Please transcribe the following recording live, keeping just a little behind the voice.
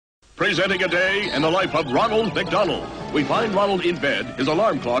Presenting a day in the life of Ronald McDonald. We find Ronald in bed, his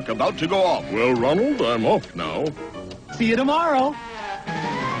alarm clock about to go off. Well, Ronald, I'm off now. See you tomorrow.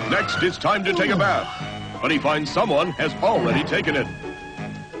 Next, it's time to take a bath. But he finds someone has already taken it.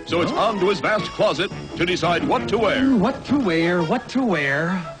 So it's on to his vast closet to decide what to wear. What to wear, what to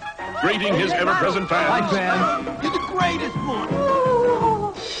wear. Greeting his ever-present Hi, fans, Ben. You're the greatest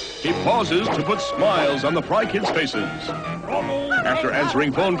one. he pauses to put smiles on the Fry Kids' faces. After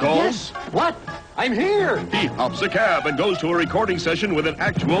answering phone calls, Yes, what? I'm here. he hops a cab and goes to a recording session with an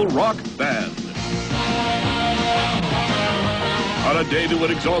actual rock band. On a day that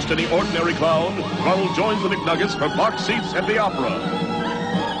would exhaust any ordinary clown, Ronald joins the McNuggets for box seats at the opera.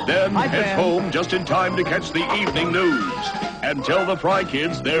 Then Hi, heads Ben. home just in time to catch the evening news and tell the Fry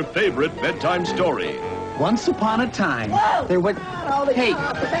Kids their favorite bedtime story. Once upon a time, there was... Hey,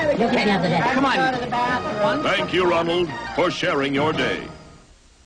 You can have the come on. Thank you, Ronald, for sharing your day.